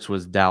Jalen Hurts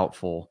was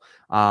doubtful.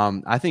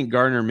 I think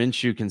Gardner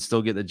Minshew can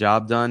still get the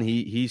job done.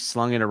 He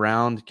slung it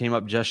around, came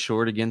up just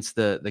short against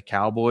the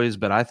Cowboys,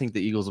 but I think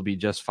the Eagles will be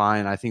just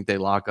fine. I think they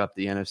lock up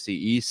the NFC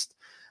East.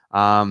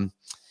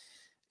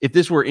 If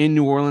this were in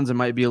New Orleans, it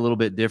might be a little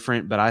bit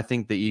different, but I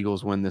think the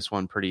Eagles win this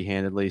one pretty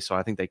handedly. So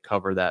I think they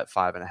cover that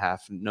 5.5,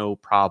 no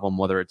problem,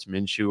 whether it's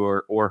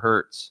Minshew or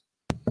Hurts.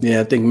 Yeah,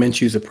 I think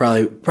Minshew's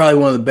probably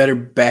one of the better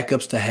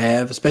backups to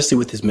have, especially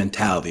with his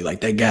mentality.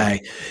 Like that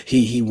guy,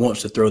 he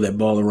wants to throw that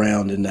ball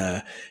around,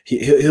 and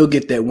he'll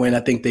get that win.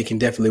 I think they can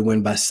definitely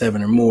win by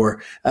 7 or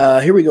more.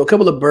 Here we go. A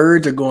couple of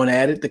birds are going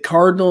at it. The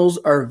Cardinals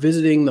are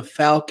visiting the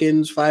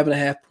Falcons,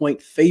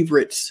 5.5-point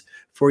favorites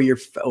for your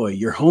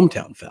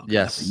hometown Falcons.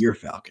 Yes, your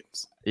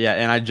Falcons. Yeah,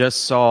 and I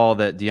just saw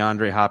that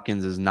DeAndre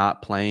Hopkins is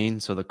not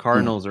playing, so the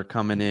Cardinals are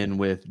coming in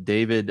with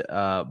David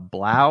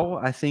Blau,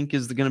 I think,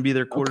 is going to be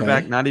their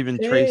quarterback. Okay. Not even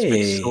Trace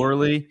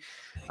McSorley.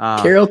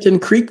 Carrollton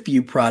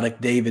Creekview product,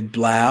 David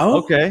Blau.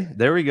 Okay,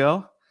 there we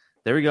go.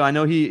 I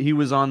know he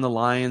was on the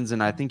Lions,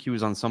 and I think he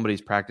was on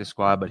somebody's practice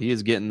squad, but he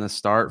is getting the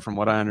start from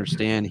what I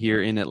understand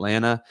here in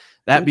Atlanta.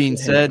 That being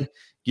said,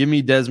 give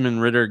me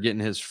Desmond Ridder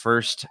getting his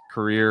first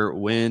career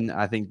win.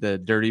 I think the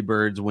Dirty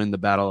Birds win the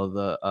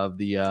battle of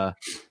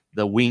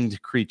the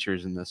winged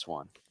creatures in this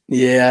one.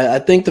 Yeah, I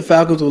think the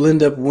Falcons will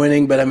end up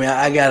winning, but I mean,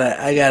 I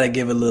gotta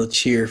give a little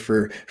cheer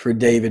for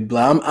David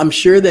Blau. I'm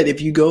sure that if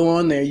you go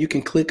on there, you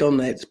can click on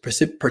that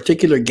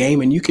particular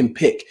game and you can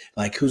pick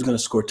like who's going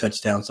to score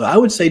touchdowns. So I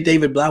would say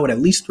David Blau would at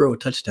least throw a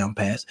touchdown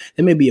pass.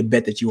 There may be a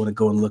bet that you want to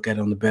go and look at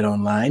on the Bet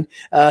Online.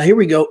 Here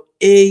we go.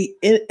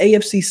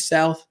 AFC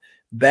South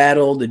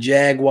battle. The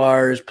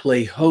Jaguars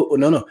play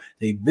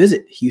they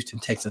visit Houston,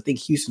 Texas. I think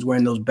Houston's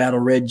wearing those battle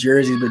red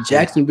jerseys, but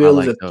Jacksonville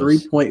is a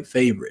 3-point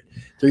favorite.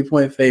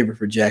 3-point favorite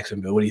for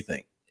Jacksonville. What do you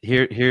think?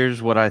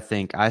 Here's what I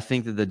think. I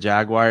think that the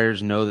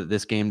Jaguars know that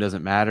this game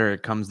doesn't matter.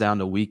 It comes down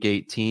to week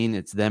 18.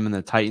 It's them and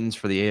the Titans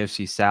for the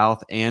AFC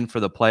South and for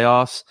the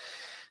playoffs.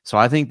 So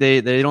I think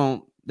they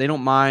don't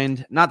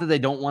mind. Not that they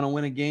don't want to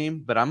win a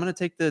game, but I'm going to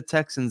take the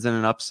Texans in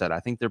an upset. I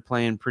think they're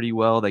playing pretty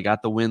well. They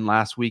got the win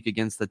last week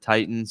against the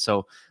Titans,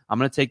 so I'm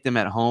going to take them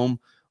at home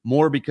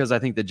more because I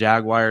think the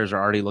Jaguars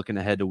are already looking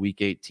ahead to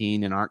week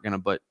 18 and aren't going to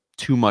put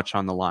too much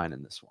on the line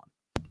in this one.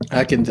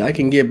 I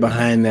can get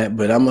behind that,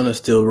 but I'm going to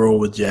still roll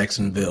with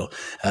Jacksonville.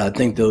 I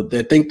think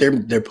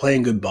they're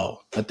playing good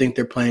ball. I think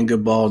they're playing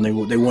good ball,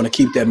 and they want to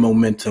keep that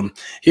momentum.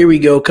 Here we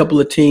go. A couple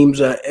of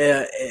teams,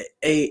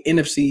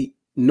 NFC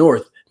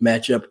North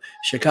matchup.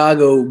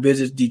 Chicago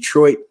visits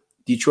Detroit.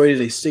 Detroit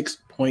is a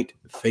 6-point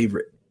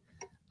favorite.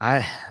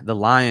 The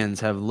Lions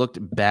have looked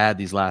bad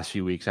these last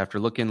few weeks after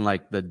looking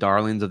like the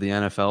darlings of the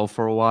NFL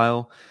for a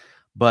while.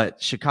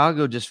 But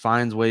Chicago just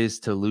finds ways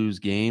to lose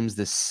games.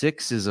 The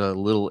 6 is a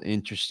little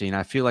interesting.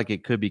 I feel like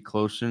it could be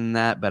closer than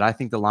that, but I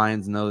think the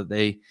Lions know that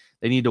they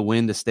need to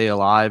win to stay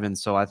alive, and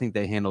so I think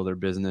they handle their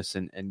business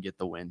and get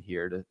the win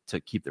here to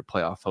keep their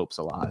playoff hopes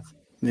alive.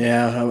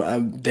 Yeah,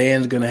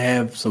 Dan's going to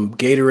have some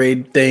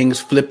Gatorade things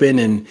flipping,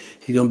 and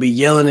he's going to be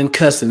yelling and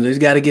cussing. He's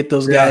got to get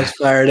those guys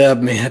fired up,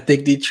 man. I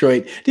think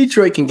Detroit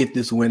can get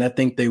this win. I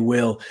think they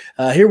will.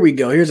 Here we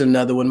go. Here's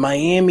another one.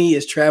 Miami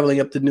is traveling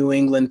up to New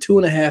England,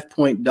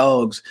 2.5-point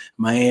dogs,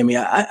 Miami.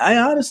 I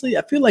honestly,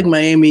 I feel like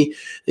Miami,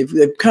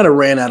 they've kind of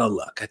ran out of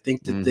luck. I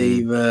think that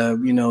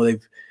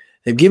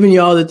they've given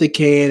you all that they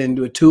can, and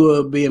with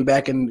Tua being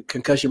back in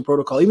concussion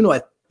protocol, even though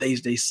they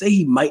say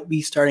he might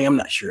be starting. I'm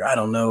not sure. I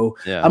don't know.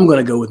 Yeah. I'm going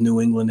to go with New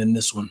England in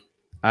this one.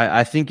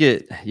 I think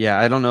it. Yeah,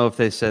 I don't know if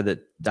they said that.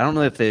 I don't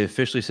know if they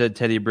officially said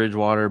Teddy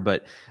Bridgewater,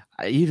 but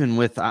even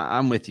with,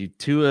 I'm with you.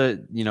 Tua,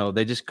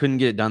 they just couldn't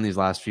get it done these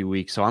last few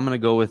weeks. So I'm going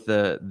to go with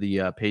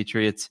the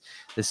Patriots.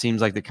 This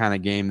seems like the kind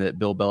of game that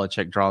Bill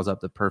Belichick draws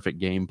up the perfect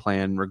game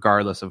plan,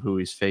 regardless of who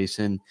he's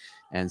facing.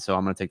 And so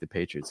I'm going to take the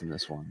Patriots in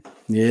this one.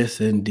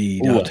 Yes,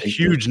 indeed. Ooh, a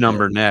huge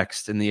number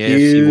next in the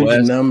AFC West.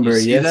 Huge number.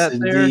 Yes, that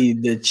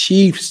indeed. There? The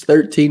Chiefs,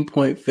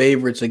 13-point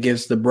favorites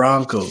against the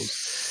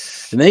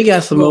Broncos. And they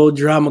got some old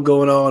drama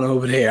going on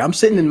over there. I'm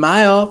sitting in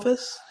my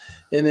office.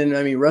 And then,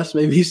 Russ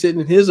may be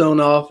sitting in his own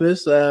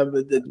office.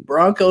 But the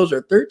Broncos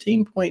are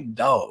 13-point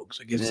dogs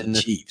against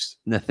the Chiefs.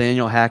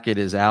 Nathaniel Hackett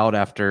is out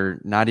after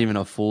not even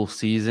a full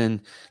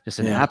season. Just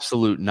an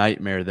absolute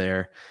nightmare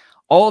there.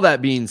 All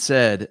that being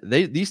said,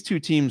 these two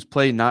teams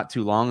played not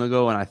too long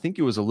ago, and I think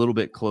it was a little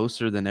bit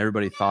closer than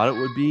everybody thought it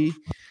would be,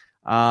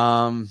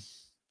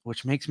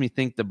 which makes me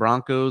think the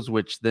Broncos,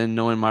 which then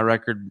knowing my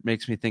record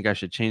makes me think I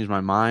should change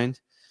my mind.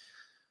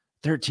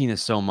 13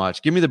 is so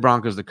much. Give me the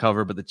Broncos to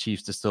cover, but the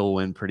Chiefs to still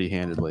win pretty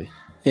handedly.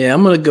 Yeah,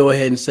 I'm going to go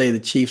ahead and say the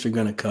Chiefs are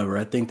going to cover.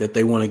 I think that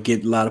they want to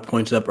get a lot of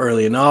points up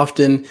early and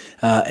often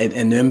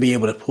and then be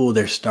able to pull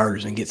their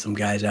starters and get some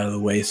guys out of the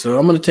way. So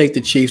I'm going to take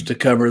the Chiefs to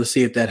cover. Let's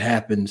see if that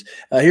happens.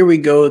 Here we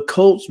go.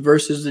 Colts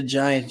versus the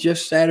Giants.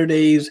 Just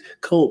Saturday's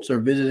Colts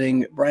are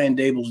visiting Brian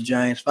Daboll's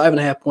Giants.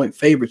 5.5-point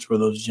favorites for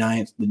those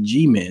Giants, the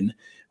G-men.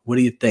 What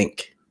do you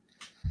think?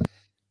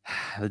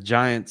 The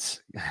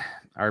Giants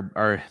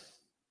are –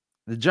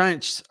 the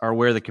Giants are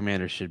where the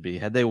Commanders should be.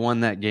 Had they won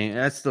that game,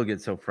 I still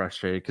get so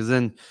frustrated because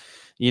then,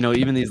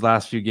 even these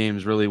last few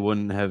games really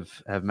wouldn't have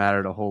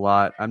mattered a whole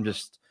lot. I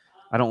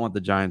don't want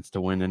the Giants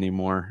to win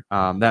anymore.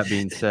 That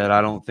being said,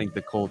 I don't think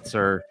the Colts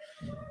are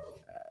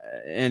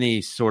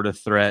any sort of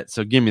threat.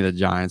 So give me the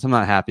Giants. I'm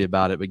not happy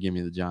about it, but give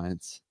me the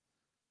Giants.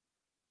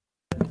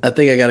 I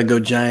think I got to go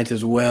Giants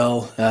as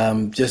well,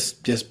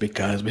 just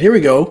because. But here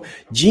we go.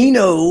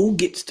 Geno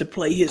gets to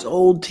play his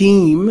old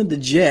team, the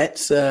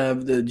Jets.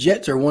 The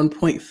Jets are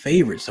 1-point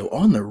favorites, so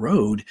on the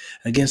road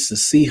against the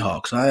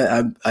Seahawks.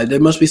 I there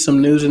must be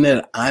some news in there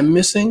that I'm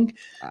missing,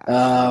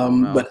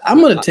 but I'm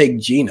going to take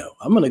Geno.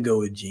 I'm going to go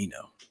with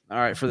Geno. All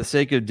right, for the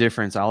sake of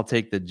difference, I'll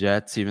take the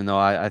Jets, even though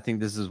I think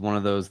this is one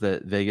of those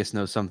that Vegas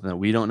knows something that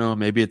we don't know.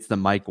 Maybe it's the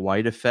Mike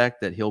White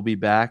effect that he'll be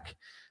back,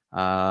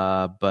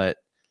 but.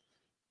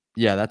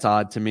 Yeah, that's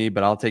odd to me,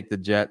 but I'll take the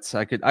Jets.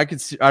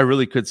 I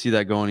really could see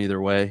that going either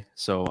way.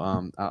 So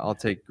I'll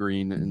take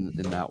green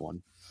in that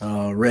one.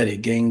 Already,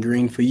 gang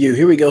green for you.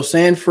 Here we go.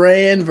 San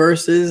Fran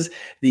versus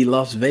the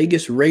Las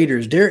Vegas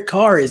Raiders. Derek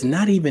Carr is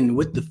not even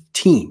with the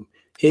team.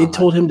 He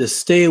told him to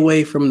stay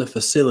away from the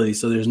facility,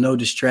 so there's no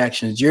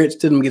distractions. Jarrett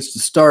Stidham gets to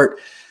start.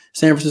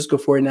 San Francisco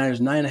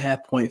 49ers,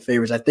 9.5-point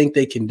favorites. I think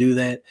they can do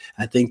that.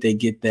 I think they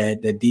get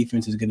that. That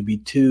defense is going to be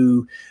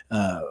too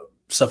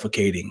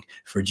suffocating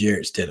for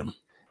Jarrett Stidham.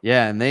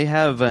 Yeah, and they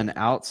have an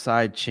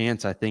outside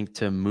chance, I think,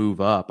 to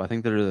move up. I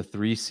think they're the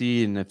 3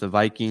 seed, and if the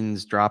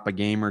Vikings drop a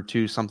game or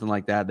two, something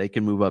like that, they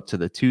can move up to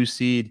the 2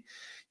 seed.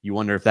 You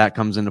wonder if that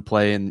comes into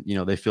play and,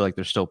 they feel like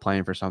they're still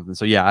playing for something.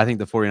 So, yeah, I think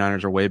the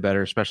 49ers are way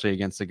better, especially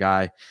against a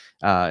guy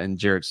and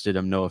Jarrett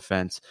Stidham, no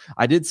offense.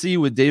 I did see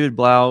with David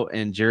Blau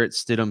and Jarrett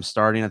Stidham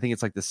starting, I think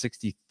it's like the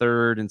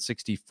 63rd and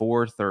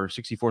 64th or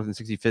 64th and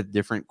 65th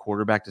different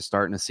quarterback to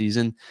start in a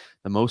season,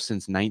 the most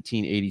since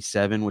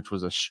 1987, which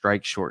was a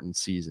strike-shortened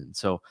season.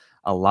 So,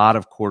 a lot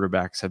of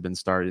quarterbacks have been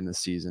starting this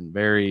season.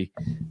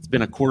 It's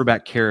been a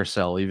quarterback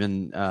carousel,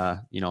 even,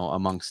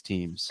 amongst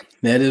teams.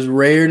 That is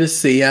rare to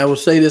see. I will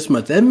say this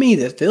much.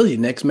 That tells you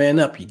next man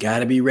up. You got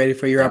to be ready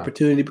for your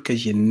opportunity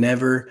because you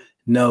never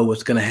know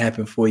what's going to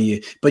happen for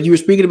you. But you were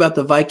speaking about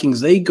the Vikings.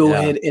 They go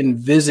ahead and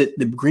visit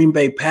the Green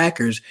Bay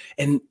Packers,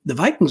 and the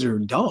Vikings are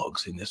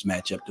dogs in this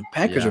matchup. The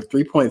Packers are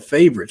 3-point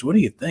favorites. What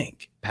do you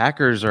think?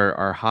 Packers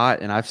are hot,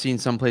 and I've seen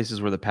some places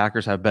where the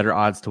Packers have better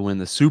odds to win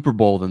the Super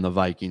Bowl than the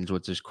Vikings,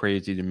 which is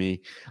crazy to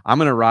me. I'm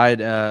going to ride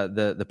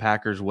the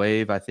Packers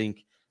wave. I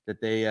think that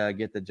they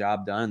get the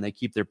job done. They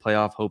keep their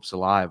playoff hopes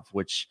alive,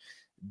 which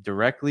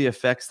directly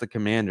affects the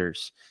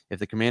Commanders. If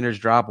the Commanders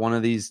drop one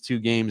of these 2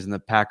 games and the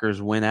Packers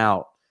win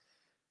out,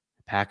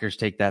 Packers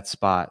take that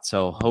spot.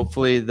 So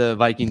hopefully the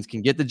Vikings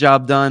can get the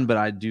job done, but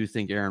I do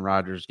think Aaron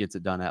Rodgers gets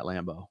it done at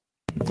Lambeau.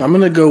 I'm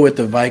going to go with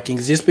the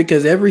Vikings just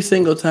because every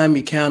single time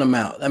you count them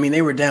out,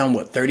 they were down,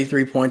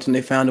 33 points and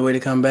they found a way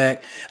to come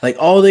back. Like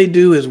all they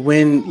do is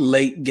win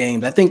late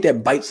games. I think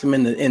that bites them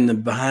in the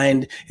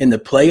behind in the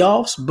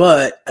playoffs,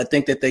 but I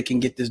think that they can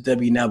get this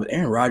W now. But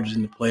Aaron Rodgers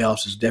in the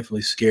playoffs is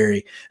definitely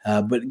scary.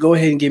 But go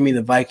ahead and give me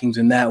the Vikings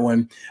in that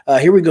one.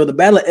 Here we go. The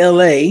Battle of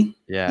LA.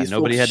 Yeah,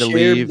 nobody had to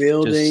leave.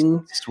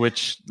 Building. Just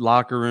switch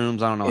locker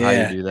rooms. I don't know how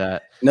you do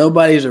that.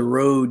 Nobody's a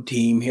road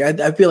team here.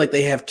 I feel like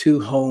they have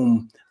 2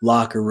 home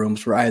locker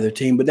rooms for either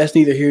team, but that's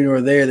neither here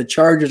nor there. The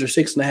Chargers are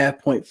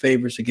 6.5-point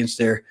favorites against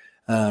their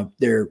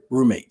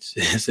roommates,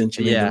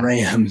 essentially the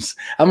Rams.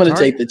 I'm going to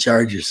take the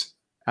Chargers.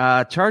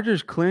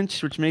 Chargers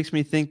clinch, which makes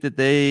me think that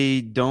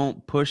they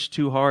don't push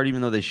too hard,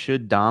 even though they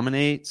should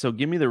dominate. So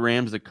give me the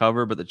Rams to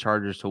cover, but the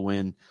Chargers to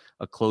win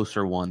a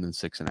closer one than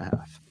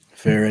 6.5.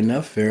 Fair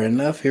enough. Fair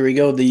enough. Here we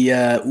go.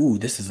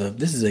 This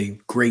is a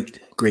great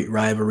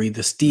rivalry.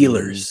 The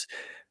Steelers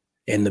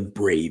and the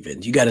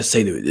Ravens. You got to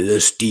say the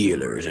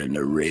Steelers and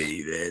the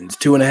Ravens.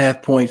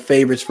 2.5-point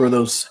favorites for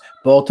those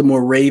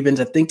Baltimore Ravens.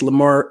 I think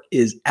Lamar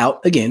is out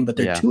again, but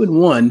they're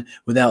 2-1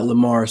 without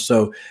Lamar.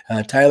 So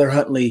Tyler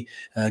Huntley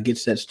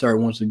gets that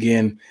start once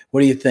again. What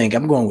do you think?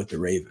 I'm going with the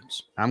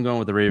Ravens. I'm going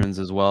with the Ravens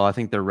as well. I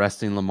think they're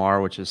resting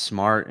Lamar, which is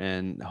smart,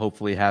 and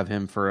hopefully have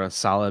him for a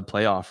solid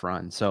playoff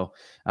run. So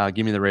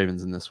give me the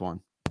Ravens in this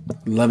one.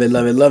 Love it,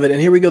 love it, love it.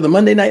 And here we go. The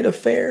Monday night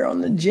affair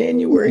on the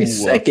January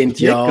 2nd,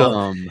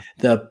 y'all.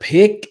 The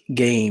pick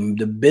game,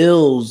 the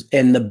Bills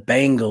and the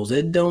Bengals.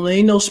 It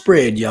ain't no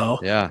spread, y'all.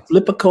 Yeah.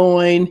 Flip a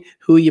coin.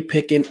 Who you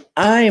picking?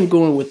 I am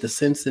going with the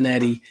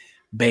Cincinnati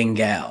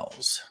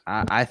Bengals.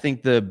 I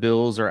think the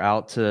Bills are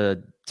out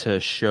to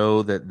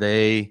show that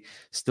they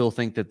still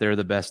think that they're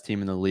the best team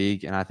in the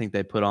league. And I think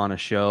they put on a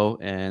show,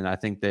 and I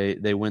think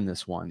they win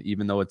this one,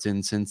 even though it's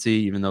in Cincy,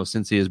 even though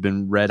Cincy has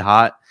been red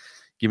hot.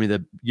 Give me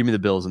the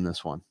Bills in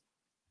this one.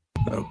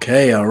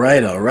 Okay, all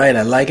right.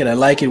 I like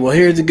it. Well,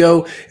 here's to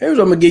go. Here's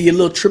what I'm gonna give you a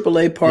little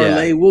AAA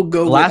parlay. Yeah. We'll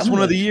go the last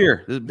one of the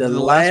year. The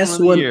last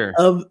one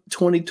of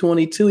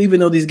 2022. Even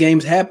though these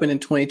games happen in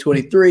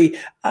 2023,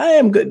 I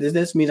am good.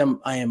 This means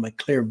I am a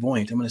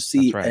clairvoyant. I'm gonna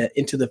see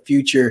into the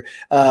future.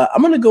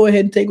 I'm gonna go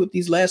ahead and take with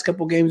these last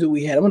couple games that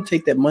we had. I'm gonna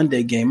take that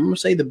Monday game. I'm gonna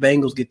say the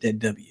Bengals get that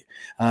W.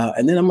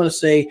 And then I'm going to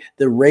say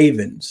the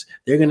Ravens.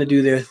 They're going to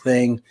do their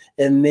thing.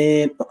 And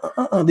then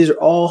these are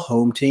all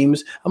home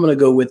teams. I'm going to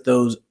go with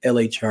those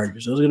LA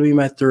Chargers. Those are going to be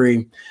my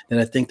three that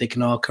I think they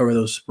can all cover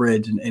those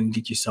spreads and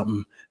get you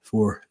something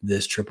for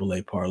this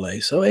AAA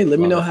parlay. So, hey, let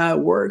me know how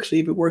it works. See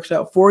if it works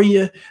out for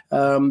you.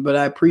 But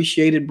I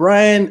appreciate it.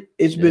 Brian,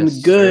 it's been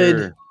good.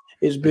 Sir.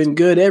 It's been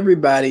good.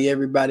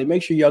 Everybody.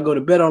 Make sure y'all go to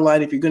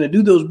BetOnline. If you're going to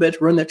do those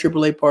bets, run that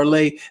AAA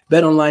parlay,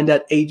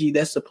 betonline.ag.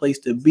 That's the place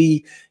to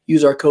be.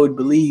 Use our code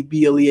BELIEVE,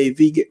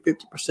 BLEAV, get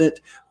 50%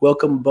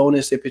 welcome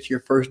bonus if it's your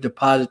first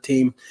deposit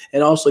team.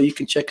 And also you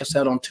can check us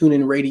out on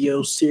TuneIn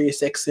Radio,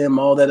 SiriusXM,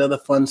 all that other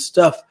fun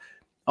stuff.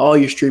 All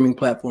your streaming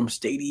platforms,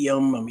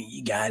 Stadium. I mean,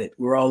 you got it.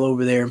 We're all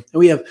over there. And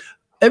we have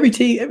every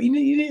team. If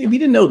you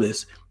didn't know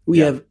this, we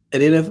have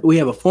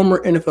a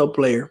former NFL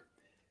player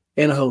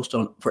and a host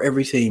for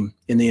every team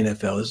in the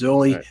NFL. It's the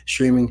only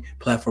streaming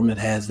platform that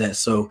has that.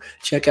 So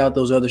check out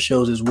those other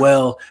shows as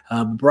well.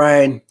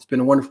 Brian, it's been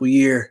a wonderful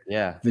year.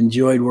 Yeah. I've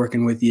enjoyed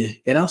working with you,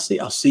 and I'll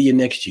see you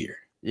next year.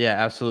 Yeah,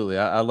 absolutely.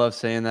 I love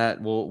saying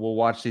that. We'll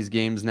watch these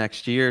games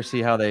next year,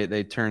 see how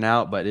they turn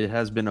out, but it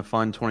has been a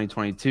fun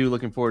 2022.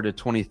 Looking forward to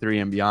 23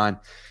 and beyond.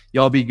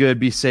 Y'all be good,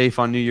 be safe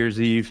on New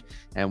Year's Eve,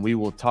 and we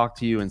will talk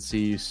to you and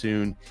see you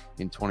soon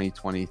in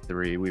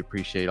 2023. We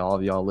appreciate all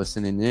of y'all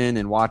listening in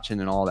and watching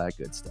and all that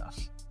good stuff.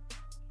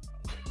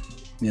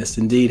 Yes,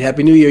 indeed.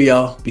 Happy New Year,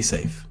 y'all. Be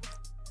safe.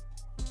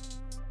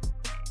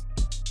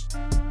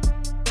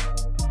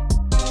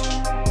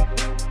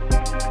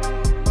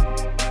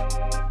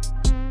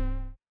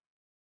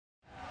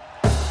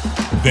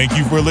 Thank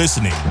you for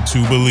listening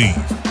to Believe.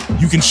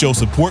 You can show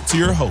support to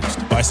your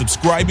host by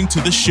subscribing to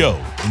the show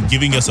and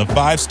giving us a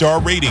 5-star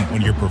rating on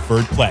your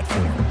preferred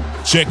platform.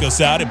 Check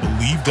us out at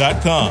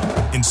Believe.com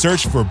and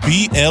search for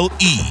BLEAV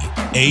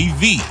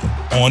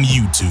on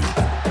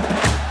YouTube.